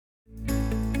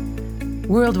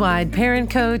Worldwide parent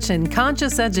coach and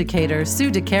conscious educator Sue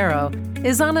DeCaro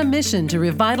is on a mission to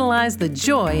revitalize the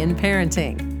joy in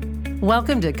parenting.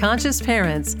 Welcome to Conscious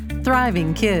Parents,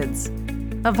 Thriving Kids,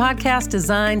 a podcast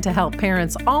designed to help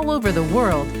parents all over the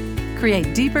world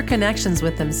create deeper connections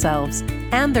with themselves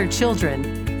and their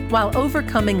children while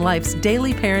overcoming life's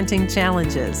daily parenting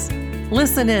challenges.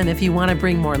 Listen in if you want to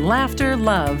bring more laughter,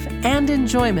 love, and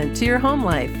enjoyment to your home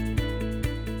life.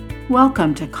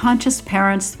 Welcome to Conscious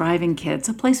Parents, Thriving Kids,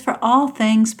 a place for all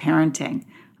things parenting.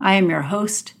 I am your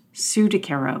host, Sue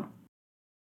DeCaro.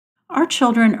 Our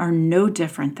children are no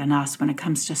different than us when it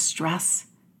comes to stress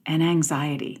and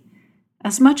anxiety.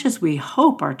 As much as we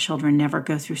hope our children never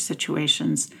go through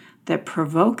situations that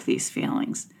provoke these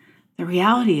feelings, the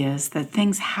reality is that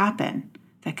things happen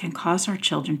that can cause our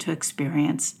children to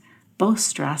experience both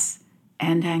stress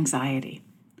and anxiety.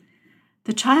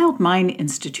 The Child Mind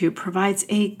Institute provides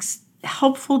a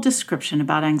helpful description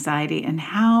about anxiety and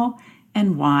how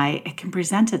and why it can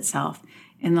present itself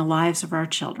in the lives of our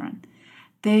children.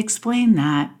 They explain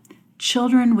that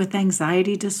children with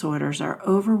anxiety disorders are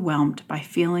overwhelmed by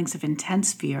feelings of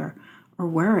intense fear or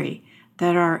worry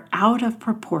that are out of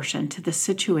proportion to the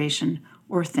situation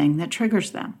or thing that triggers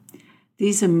them.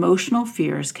 These emotional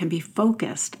fears can be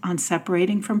focused on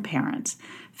separating from parents,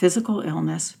 physical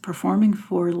illness, performing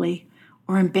poorly,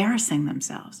 or embarrassing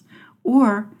themselves,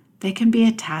 or they can be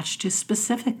attached to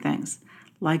specific things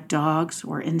like dogs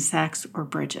or insects or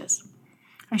bridges.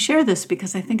 I share this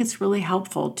because I think it's really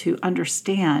helpful to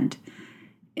understand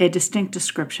a distinct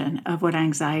description of what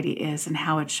anxiety is and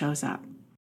how it shows up.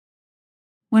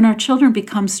 When our children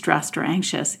become stressed or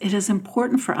anxious, it is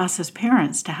important for us as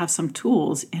parents to have some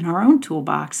tools in our own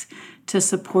toolbox to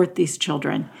support these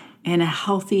children in a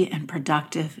healthy and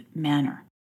productive manner.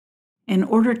 In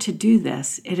order to do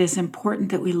this, it is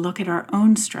important that we look at our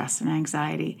own stress and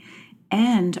anxiety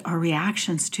and our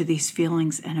reactions to these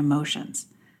feelings and emotions.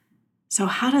 So,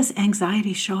 how does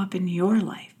anxiety show up in your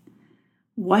life?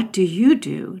 What do you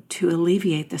do to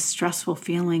alleviate the stressful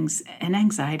feelings and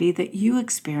anxiety that you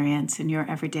experience in your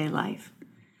everyday life?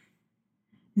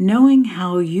 Knowing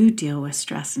how you deal with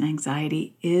stress and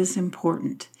anxiety is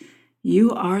important.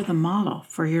 You are the model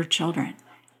for your children,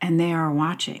 and they are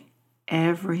watching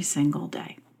every single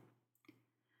day.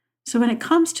 So when it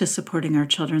comes to supporting our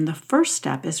children, the first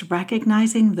step is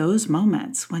recognizing those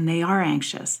moments when they are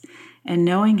anxious and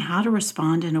knowing how to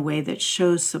respond in a way that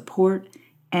shows support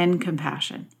and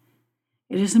compassion.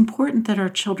 It is important that our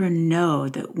children know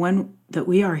that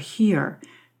we are here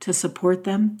to support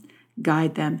them,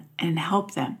 guide them, and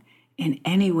help them in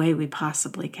any way we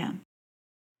possibly can.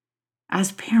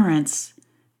 As parents,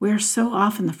 we are so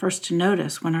often the first to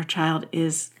notice when our child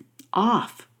is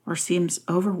off or seems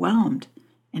overwhelmed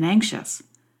and anxious.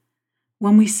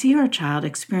 When we see our child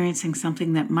experiencing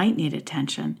something that might need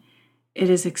attention, it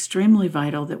is extremely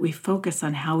vital that we focus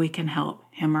on how we can help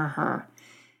him or her,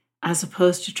 as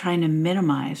opposed to trying to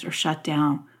minimize or shut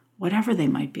down whatever they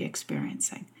might be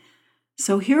experiencing.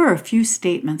 So here are a few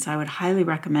statements I would highly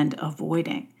recommend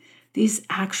avoiding. These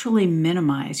actually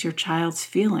minimize your child's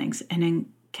feelings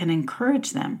and can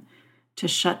encourage them to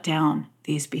shut down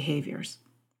these behaviors.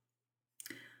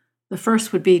 The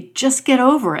first would be, just get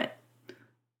over it.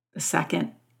 The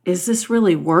second, is this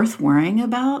really worth worrying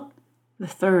about? The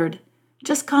third,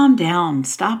 just calm down,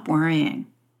 stop worrying.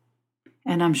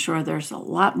 And I'm sure there's a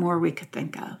lot more we could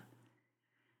think of.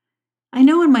 I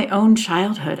know in my own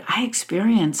childhood, I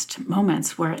experienced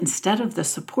moments where instead of the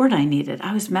support I needed,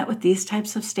 I was met with these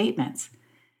types of statements.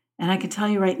 And I can tell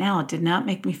you right now, it did not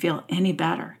make me feel any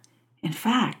better. In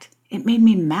fact, it made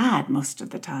me mad most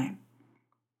of the time.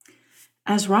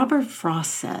 As Robert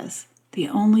Frost says, the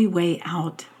only way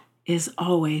out is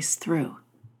always through.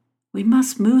 We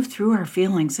must move through our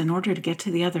feelings in order to get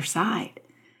to the other side.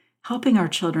 Helping our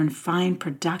children find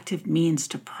productive means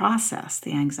to process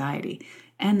the anxiety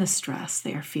and the stress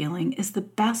they are feeling is the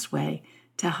best way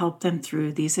to help them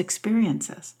through these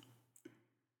experiences.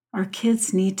 Our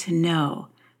kids need to know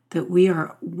that we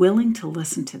are willing to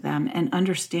listen to them and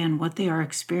understand what they are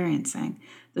experiencing,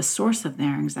 the source of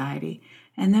their anxiety,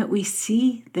 and that we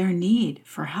see their need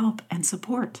for help and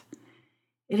support.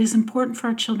 It is important for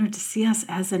our children to see us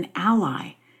as an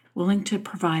ally, willing to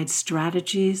provide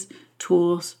strategies,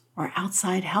 tools, or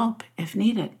outside help if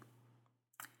needed.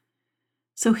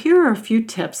 So here are a few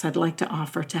tips I'd like to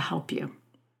offer to help you.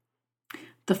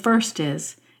 The first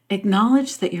is,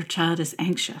 acknowledge that your child is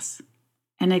anxious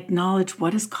and acknowledge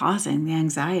what is causing the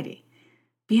anxiety.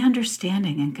 Be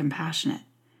understanding and compassionate.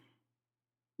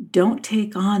 Don't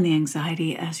take on the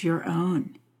anxiety as your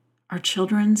own. Our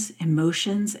children's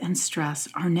emotions and stress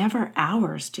are never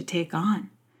ours to take on.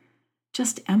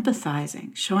 Just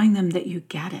empathizing, showing them that you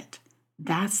get it.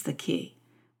 That's the key.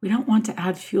 We don't want to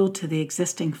add fuel to the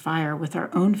existing fire with our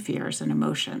own fears and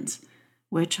emotions,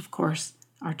 which, of course,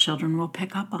 our children will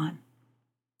pick up on.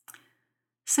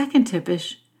 Second tip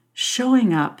is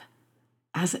showing up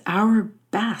as our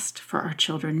best for our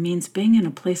children means being in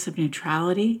a place of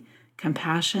neutrality,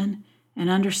 compassion, and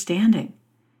understanding.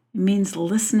 It means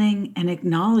listening and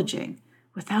acknowledging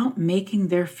without making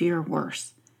their fear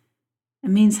worse. It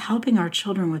means helping our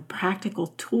children with practical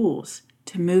tools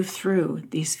to move through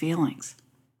these feelings.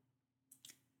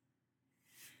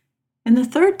 And the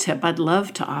third tip I'd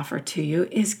love to offer to you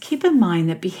is keep in mind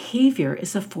that behavior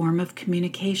is a form of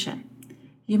communication.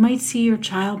 You might see your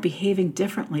child behaving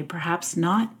differently, perhaps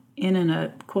not in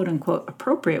a quote-unquote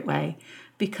appropriate way,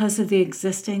 because of the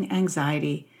existing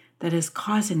anxiety that is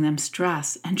causing them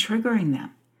stress and triggering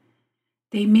them.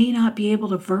 They may not be able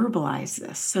to verbalize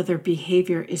this, so their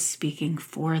behavior is speaking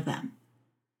for them.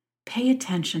 Pay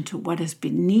attention to what is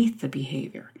beneath the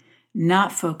behavior,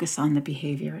 not focus on the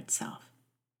behavior itself.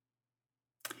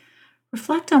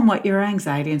 Reflect on what your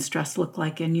anxiety and stress look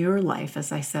like in your life,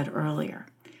 as I said earlier.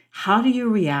 How do you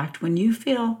react when you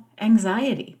feel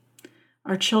anxiety?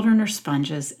 Our children are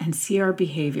sponges and see our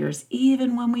behaviors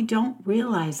even when we don't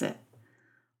realize it.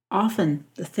 Often,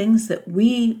 the things that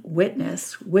we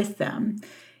witness with them,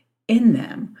 in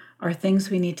them, are things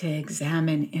we need to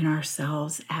examine in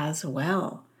ourselves as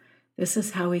well. This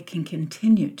is how we can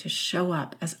continue to show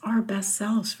up as our best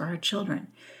selves for our children,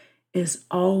 is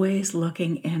always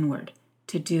looking inward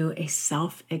to do a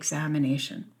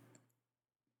self-examination.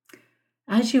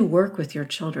 As you work with your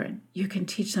children, you can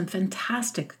teach them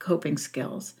fantastic coping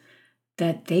skills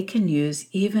that they can use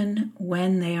even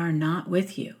when they are not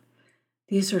with you.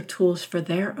 These are tools for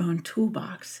their own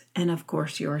toolbox, and of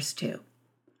course yours too.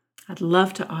 I'd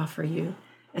love to offer you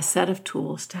a set of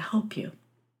tools to help you.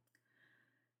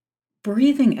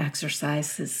 Breathing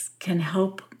exercises can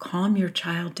help calm your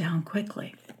child down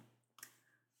quickly.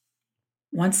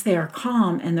 Once they are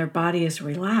calm and their body is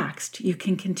relaxed, you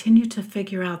can continue to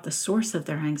figure out the source of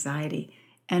their anxiety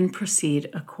and proceed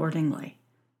accordingly.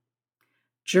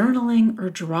 Journaling or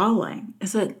drawing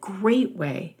is a great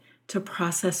way to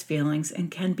process feelings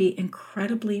and can be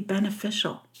incredibly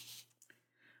beneficial.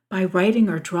 By writing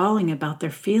or drawing about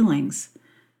their feelings,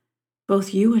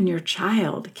 both you and your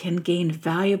child can gain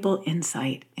valuable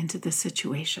insight into the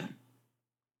situation.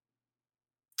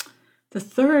 The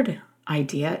third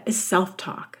idea is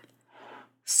self-talk.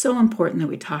 So important that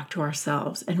we talk to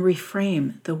ourselves and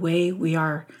reframe the way we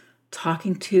are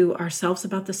talking to ourselves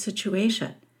about the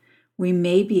situation. We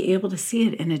may be able to see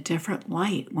it in a different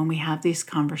light when we have these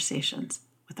conversations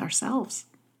with ourselves.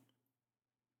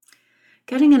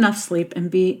 Getting enough sleep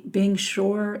and being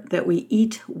sure that we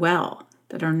eat well,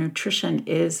 that our nutrition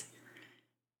is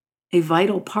a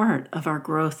vital part of our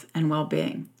growth and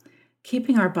well-being.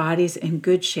 Keeping our bodies in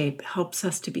good shape helps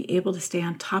us to be able to stay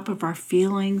on top of our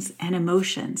feelings and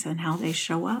emotions and how they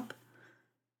show up.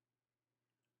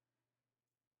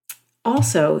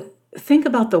 Also, think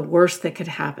about the worst that could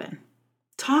happen.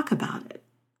 Talk about it.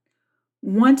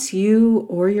 Once you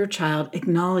or your child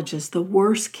acknowledges the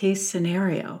worst case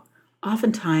scenario,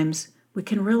 oftentimes we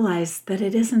can realize that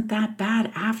it isn't that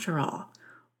bad after all,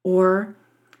 or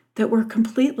that we're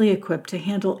completely equipped to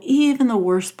handle even the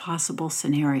worst possible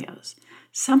scenarios.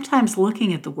 Sometimes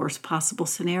looking at the worst possible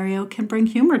scenario can bring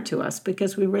humor to us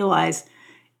because we realize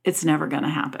it's never going to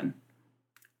happen.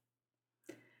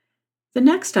 The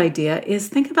next idea is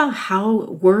think about how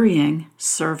worrying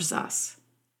serves us.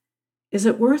 Is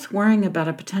it worth worrying about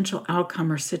a potential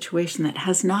outcome or situation that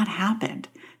has not happened,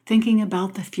 thinking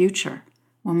about the future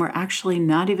when we're actually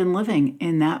not even living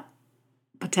in that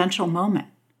potential moment?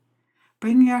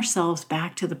 Bringing ourselves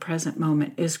back to the present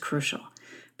moment is crucial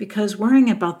because worrying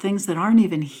about things that aren't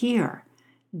even here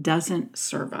doesn't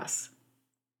serve us.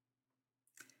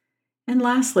 And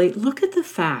lastly, look at the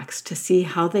facts to see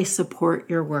how they support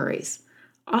your worries.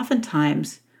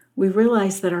 Oftentimes, we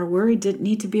realize that our worry didn't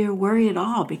need to be a worry at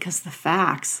all because the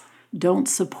facts don't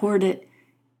support it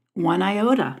one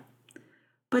iota.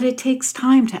 But it takes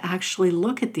time to actually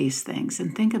look at these things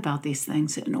and think about these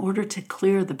things in order to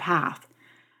clear the path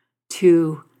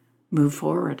to move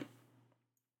forward.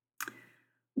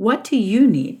 What do you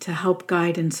need to help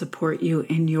guide and support you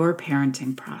in your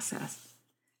parenting process?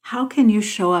 How can you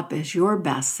show up as your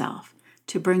best self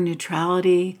to bring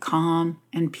neutrality, calm,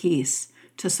 and peace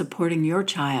to supporting your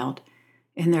child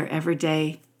in their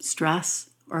everyday stress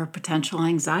or potential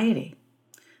anxiety?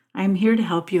 I am here to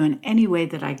help you in any way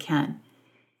that I can.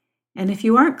 And if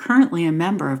you aren't currently a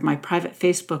member of my private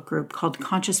Facebook group called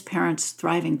Conscious Parents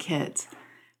Thriving Kids,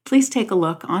 please take a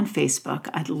look on Facebook.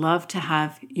 I'd love to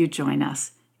have you join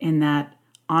us in that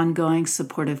ongoing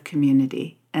supportive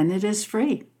community, and it is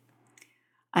free.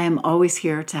 I am always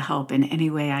here to help in any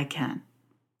way I can.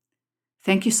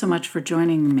 Thank you so much for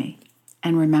joining me.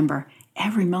 And remember,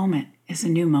 every moment is a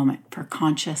new moment for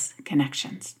conscious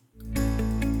connections.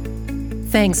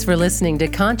 Thanks for listening to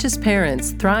Conscious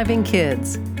Parents, Thriving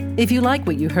Kids. If you like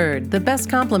what you heard, the best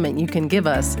compliment you can give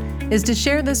us is to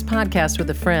share this podcast with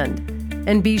a friend.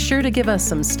 And be sure to give us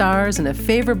some stars and a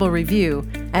favorable review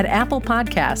at Apple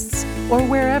Podcasts or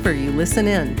wherever you listen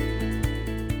in.